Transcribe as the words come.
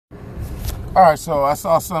All right, so I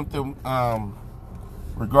saw something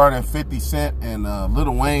regarding 50 Cent and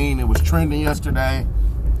Lil Wayne. It was trending yesterday.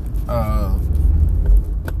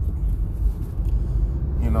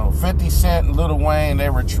 50 Cent and Lil Wayne, they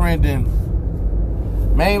were trending.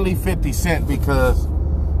 Mainly 50 Cent because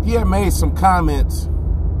he had made some comments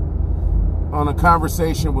on a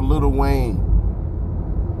conversation with Lil Wayne.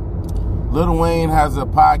 Lil Wayne has a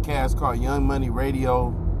podcast called Young Money Radio,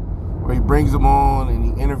 where he brings them on and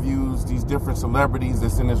he interviews these different celebrities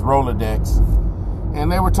that's in his Rolodex.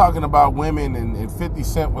 And they were talking about women, and 50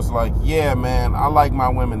 Cent was like, yeah, man, I like my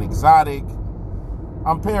women exotic.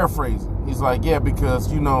 I'm paraphrasing. He's like, yeah, because,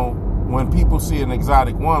 when people see an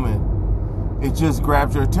exotic woman, it just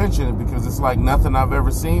grabs your attention because it's like nothing I've ever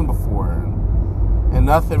seen before and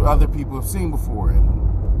nothing other people have seen before.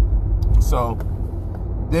 And so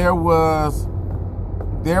there was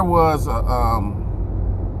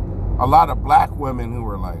a lot of black women who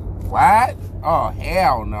were like, what? Oh,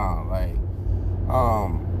 hell no. Like,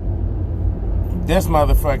 this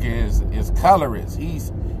motherfucker is colorist. He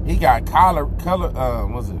got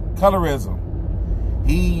colorism.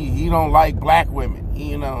 He don't like black women.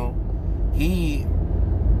 He,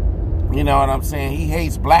 you know what I'm saying? He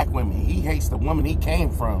hates black women. He hates the woman he came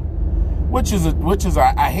from, which is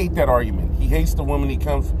I hate that argument. He hates the woman he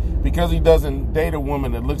comes because he doesn't date a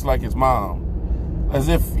woman that looks like his mom. As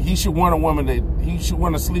if he should want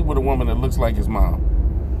to sleep with a woman that looks like his mom.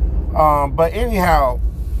 But anyhow,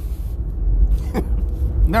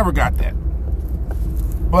 never got that.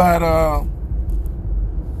 But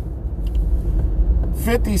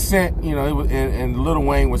 50 Cent, and Lil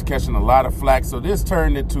Wayne was catching a lot of flack. So this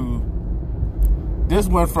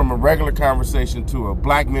went from a regular conversation to a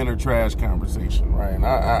black men are trash conversation, right? And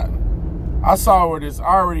I saw where this, I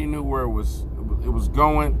already knew where it was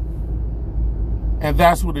going. And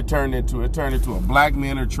that's what it turned into. It turned into a black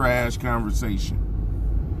men are trash conversation.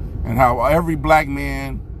 And how every black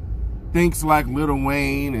man thinks like Lil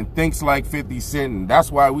Wayne and thinks like 50 Cent. And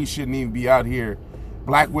that's why we shouldn't even be out here.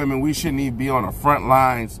 Black women, we shouldn't even be on the front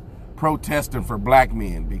lines protesting for black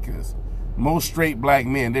men, because most straight black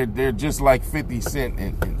men, they're just like 50 Cent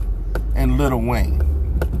and Lil Wayne.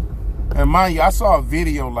 And mind you, I saw a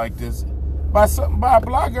video like this by a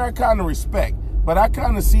blogger I kind of respect, but I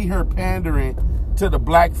kind of see her pandering to the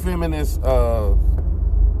black feminist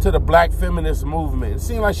movement. It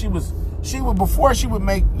seemed like she would before she would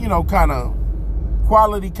make, kind of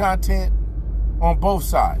quality content on both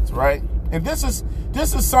sides, right? And this is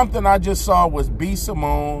something I just saw was B.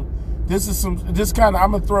 Simone. I'm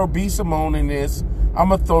gonna throw B. Simone in this. I'm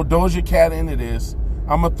gonna throw Doja Cat into this.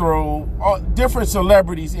 I'm gonna throw different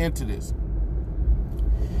celebrities into this.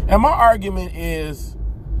 And my argument is,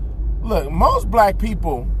 look, most black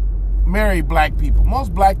people marry black people.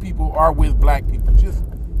 Most black people are with black people, just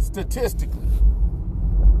statistically.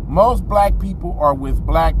 Most black people are with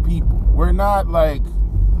black people. We're not like,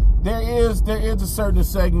 there is a certain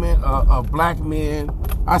segment of black men.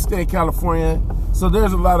 I stay in California, so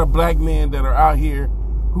there's a lot of black men that are out here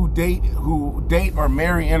who date or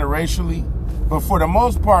marry interracially. But for the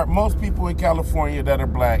most part, most people in California that are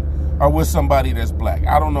black are with somebody that's black.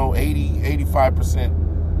 I don't know, 85%.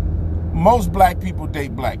 Most black people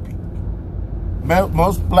date black people.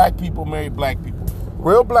 Most black people marry black people.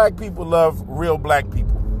 Real black people love real black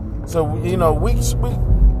people. So,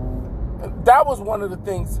 that was one of the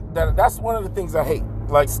things that's one of the things I hate.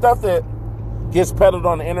 Like stuff that gets peddled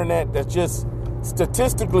on the internet that's just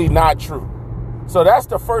statistically not true. So that's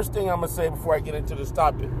the first thing I'm going to say before I get into this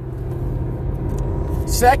topic.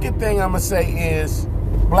 Second thing I'm going to say is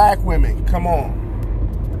black women, come on.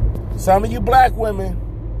 Some of you black women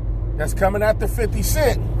that's coming after 50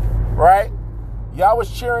 Cent, right? Y'all was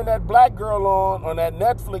cheering that black girl on that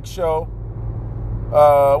Netflix show.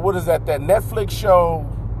 What is that? That Netflix show,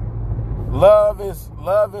 Love is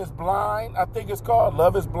Blind, I think it's called.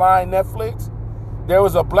 Love is Blind Netflix. There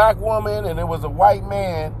was a black woman and there was a white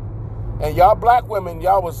man. And y'all black women,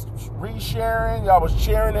 y'all was resharing, y'all was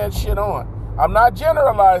cheering that shit on. I'm not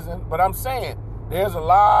generalizing, but I'm saying there's a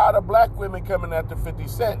lot of black women coming after 50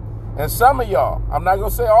 Cent. And some of y'all, I'm not going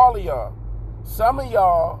to say all of y'all, some of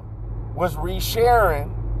y'all was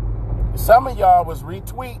resharing, some of y'all was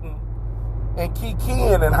retweeting and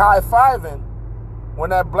kikiing and high-fiving when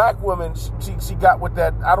that black woman, she got with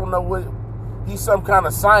that, I don't know what, he's some kind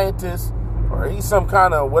of scientist or he's some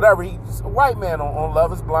kind of whatever, he's a white man on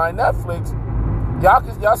Love is Blind Netflix.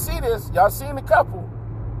 Y'all see this, y'all seen the couple.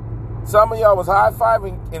 Some of y'all was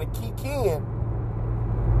high-fiving and kikiing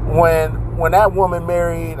when that woman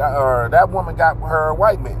married, or that woman got her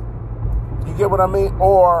white man. You get what I mean?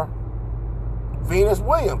 Or Venus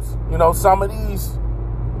Williams. Some of these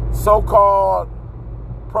so-called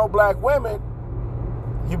pro-black women,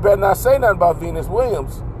 you better not say nothing about Venus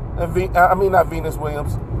Williams. Not Venus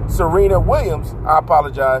Williams. Serena Williams. I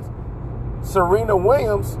apologize. Serena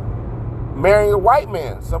Williams marrying a white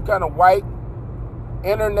man. Some kind of white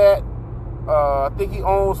internet. I think he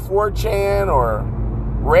owns 4chan or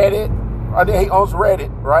Reddit. I think he owns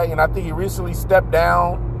Reddit, right? And I think he recently stepped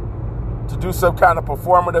down to do some kind of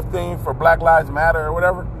performative thing for Black Lives Matter or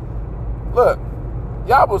whatever. Look,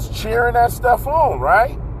 y'all was cheering that stuff on,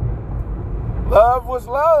 right? Love was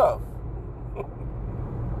love.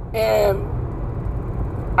 And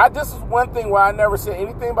this is one thing why I never said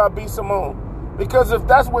anything about B. Simone. Because if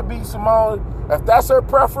that's what B. Simone, if that's her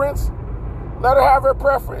preference, let her have her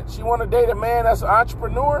preference. She want to date a man that's an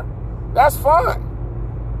entrepreneur, that's fine.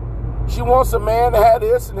 She wants a man to have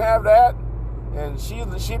this and have that, and she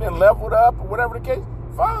didn't level up or whatever the case,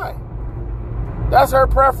 fine. That's her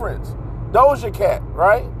preference. Doja Cat,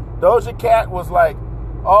 right? Doja Cat was like,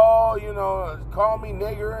 oh, call me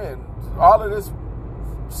nigger and all of this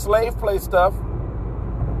slave play stuff,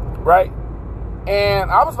 right? And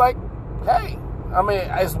I was like, hey,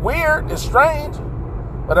 it's weird, it's strange,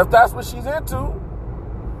 but if that's what she's into,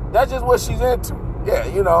 that's just what she's into. Yeah,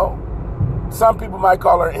 some people might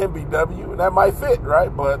call her MBW, and that might fit,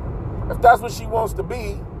 right? But if that's what she wants to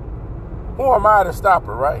be, who am I to stop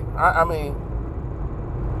her, right?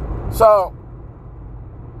 So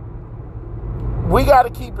we got to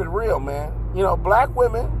keep it real, man. Black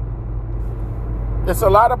women, it's a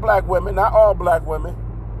lot of black women, not all black women,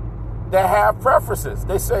 that have preferences.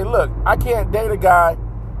 They say, look, I can't date a guy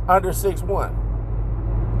under 6'1".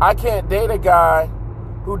 I can't date a guy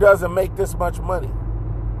who doesn't make this much money.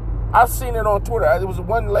 I've seen it on Twitter. There was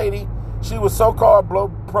one lady, she was so-called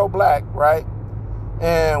pro-black, right?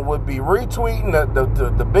 And would be retweeting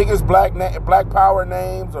the biggest black power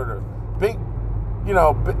names or the big,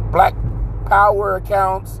 black power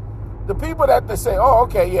accounts. The people that they say, oh,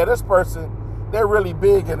 okay, yeah, this person, they're really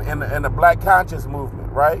big in the black conscious movement,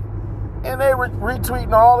 right? And they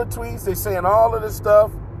retweeting all the tweets. They saying all of this stuff.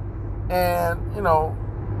 And,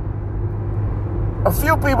 a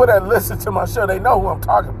few people that listen to my show, they know who I'm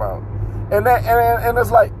talking about. And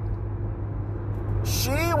it's like,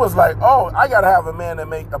 she was like, oh, I got to have a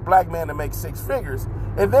black man to make 6 figures.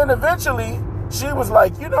 And then eventually she was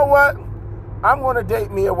like, you know what? I'm going to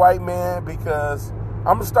date me a white man because I'm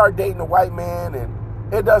going to start dating a white man. And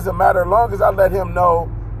it doesn't matter as long as I let him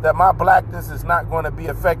know that my blackness is not going to be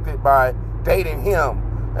affected by dating him.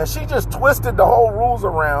 And she just twisted the whole rules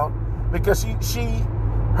around because her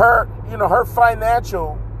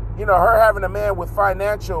financial, her having a man with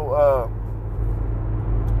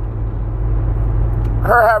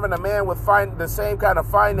the same kind of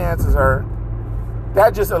finance as her,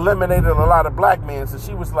 that just eliminated a lot of black men. So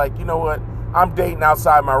she was like, you know what? I'm dating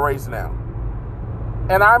outside my race now.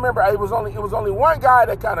 And I remember it was only one guy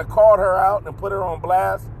that kind of called her out and put her on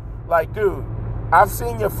blast. Like, dude, I've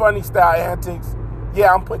seen your funny style antics.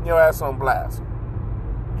 Yeah, I'm putting your ass on blast.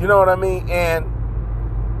 You know what I mean? And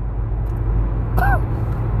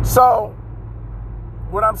so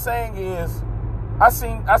what I'm saying is, I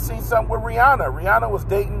seen something with Rihanna. Rihanna was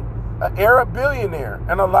dating an Arab billionaire,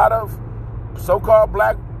 and a lot of so-called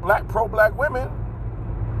black pro-black women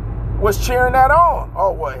was cheering that on.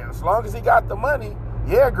 Oh, well, as long as he got the money,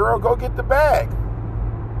 yeah, girl, go get the bag.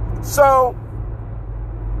 So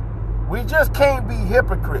we just can't be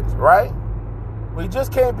hypocrites, right? We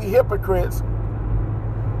just can't be hypocrites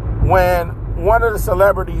when one of the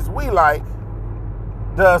celebrities we like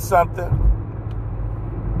does something,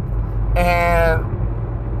 and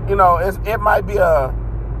it might be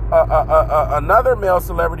another male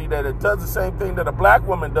celebrity that does the same thing that a black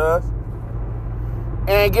woman does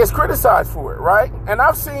and gets criticized for it, right? And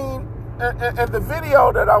I've seen in the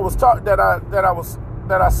video that I saw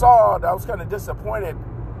that I was kind of disappointed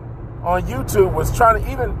on YouTube was trying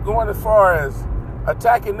to even going as far as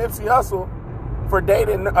attacking Nipsey Hussle for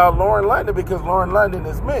dating Lauren London because Lauren London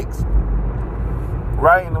is mixed.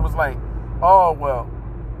 Right? And it was like, oh, well,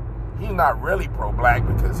 he's not really pro-black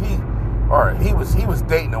because he was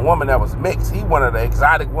dating a woman that was mixed. He wanted an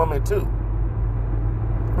exotic woman too.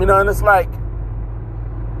 And it's like,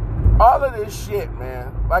 all of this shit,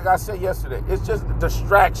 man, like I said yesterday, it's just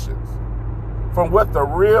distractions from what the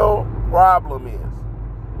real problem is.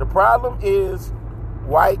 The problem is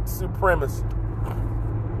white supremacy.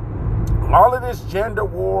 All of this gender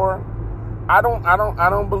war, I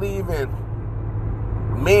don't believe in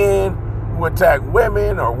men who attack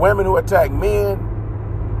women or women who attack men.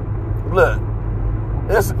 Look,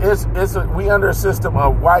 we under a system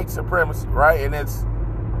of white supremacy, right? And it's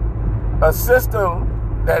a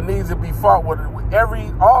system that needs to be fought with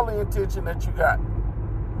all the intention that you got.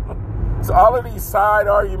 So all of these side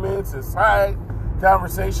arguments and side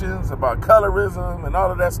conversations about colorism and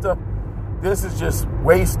all of that stuff, this is just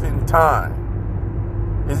wasting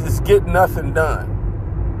time. It's just getting nothing done.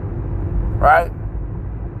 Right?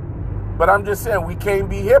 But I'm just saying we can't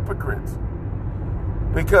be hypocrites.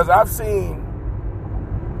 Because I've seen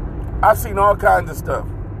all kinds of stuff.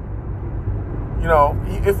 You know,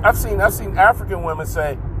 I've seen African women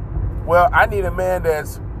say, well, I need a man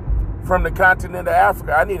that's from the continent of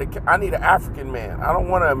Africa. I need an African man. I don't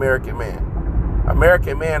want an American man.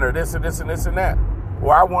 American man or this and this and this and that.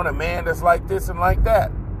 Or I want a man that's like this and like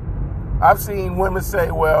that. I've seen women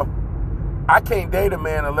say, well, I can't date a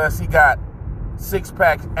man unless he got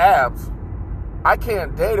six-pack abs. I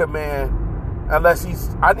can't date a man unless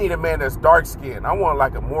I need a man that's dark-skinned. I want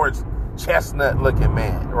like a more chestnut-looking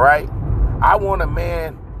man, right? I want a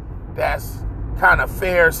man that's kind of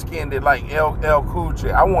fair-skinned like LL Cool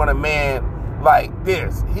J. I want a man like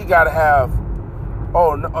this. He got to have,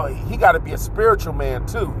 he got to be a spiritual man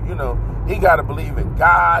too. You know, he got to believe in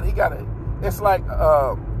God. It's like,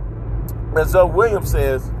 as Zoe Williams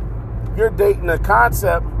says, you're dating a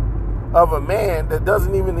concept of a man that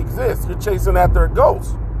doesn't even exist. You're chasing after a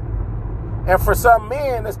ghost. And for some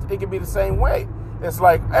men, it can be the same way. It's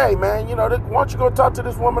like, hey man, you know, why don't you go talk to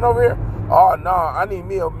this woman over here? Oh no, I need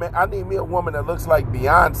me a woman that looks like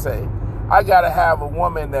Beyonce. I gotta have a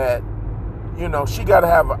woman that, you know, she gotta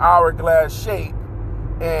have an hourglass shape,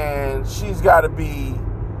 and she's gotta be,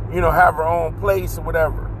 you know, have her own place or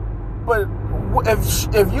whatever. But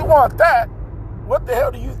if you want that, what the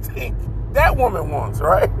hell do you think that woman wants,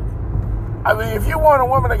 right? I mean, if you want a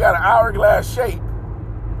woman that got an hourglass shape,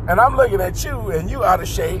 and I'm looking at you and you out of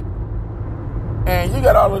shape, and you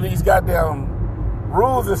got all of these goddamn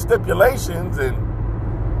rules and stipulations and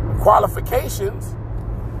qualifications,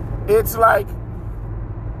 it's like,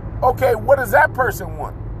 okay, what does that person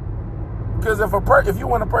want? Because if you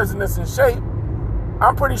want a person that's in shape,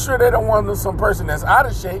 I'm pretty sure they don't want some person that's out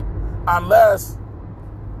of shape unless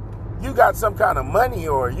you got some kind of money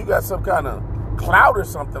or you got some kind of clout or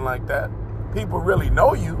something like that. People really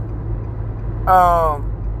know you. I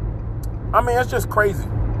mean, it's just crazy.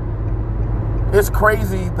 It's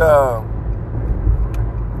crazy the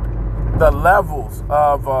levels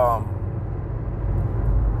of,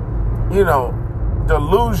 you know,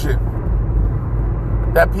 delusion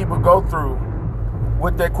that people go through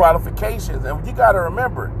with their qualifications. And you got to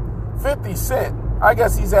remember, 50 Cent, I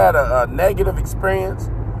guess he's had a negative experience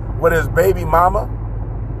with his baby mama,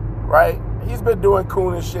 right? He's been doing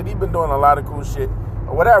cool and shit. He's been doing a lot of cool shit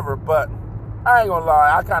or whatever, but I ain't gonna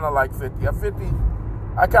lie, I kind of like 50. At 50,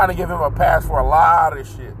 I kind of give him a pass for a lot of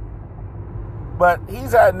shit. But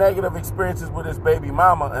he's had negative experiences with his baby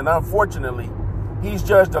mama, and unfortunately, he's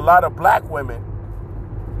judged a lot of black women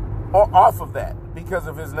off of that because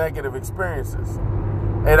of his negative experiences.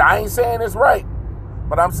 And I ain't saying it's right,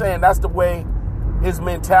 but I'm saying that's the way his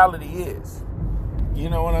mentality is. You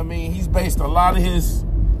know what I mean? He's based a lot of his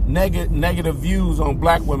negative views on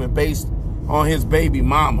black women based on his baby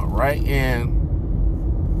mama, right? And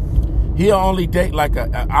he'll only date like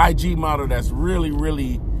a IG model that's really,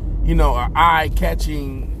 really, you know, an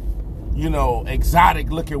eye-catching, you know,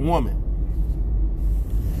 exotic-looking woman.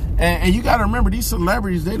 And you got to remember, these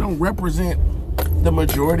celebrities, they don't represent the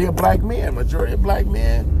majority of black men. Majority of black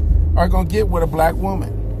men are going to get with a black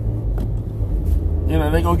woman. You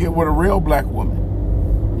know, they're going to get with a real black woman.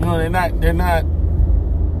 You know, they're not,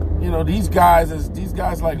 you know, these guys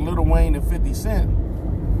like Lil Wayne and 50 Cent,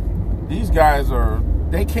 these guys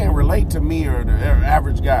they can't relate to me or the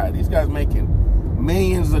average guy. These guys making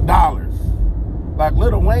millions of dollars. Like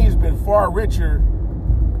Lil Wayne's been far richer.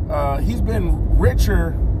 He's been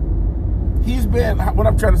richer. What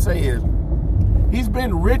I'm trying to say is, he's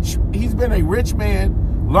been rich. He's been a rich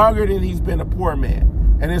man longer than he's been a poor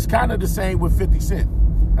man. And it's kind of the same with 50 Cent.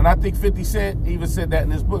 And I think 50 Cent even said that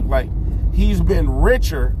in his book. Like, he's been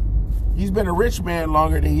richer. He's been a rich man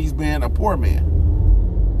longer than he's been a poor man.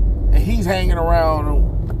 And he's hanging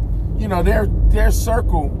around, you know, their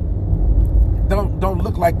circle don't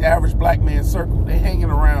look like the average black man's circle. They hanging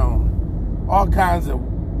around all kinds of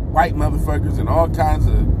white motherfuckers and all kinds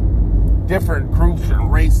of different groups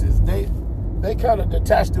and races. They kind of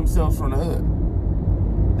detach themselves from the hood.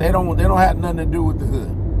 They don't have nothing to do with the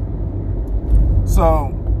hood.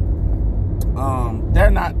 So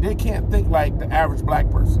they can't think like the average black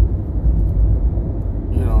person.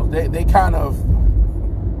 You know, they kind of,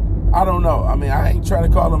 I don't know. I mean, I ain't trying to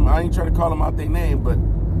call them out their name, but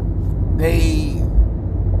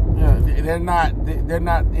they're not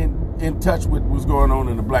in touch with what's going on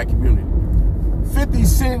in the black community. 50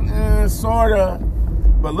 Cent, sort of,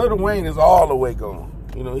 but Lil Wayne is all the way gone.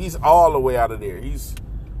 You know, he's all the way out of there. He's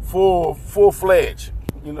full-fledged,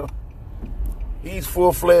 you know. He's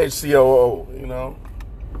full-fledged COO, you know.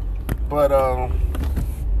 But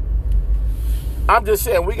I'm just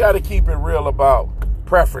saying, we got to keep it real about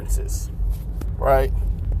preferences, right?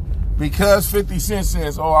 Because 50 Cent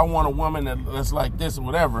says, oh, I want a woman that's like this or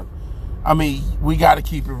whatever, I mean, we got to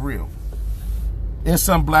keep it real. There's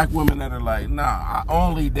some black women that are like, nah, I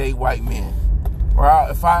only date white men. Or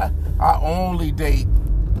I only date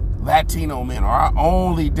Latino men. Or I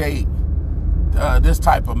only date this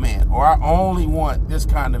type of man. Or I only want this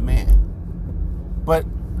kind of man. But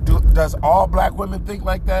does all black women think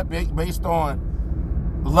like that based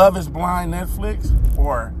on Love is Blind Netflix?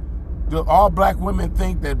 Or do all black women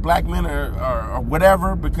think that black men are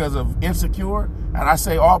whatever because of Insecure? And I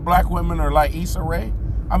say all black women are like Issa Rae?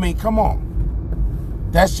 I mean, come on.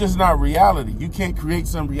 That's just not reality. You can't create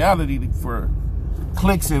some reality for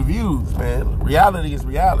clicks and views, man. Reality is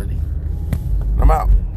reality. I'm out.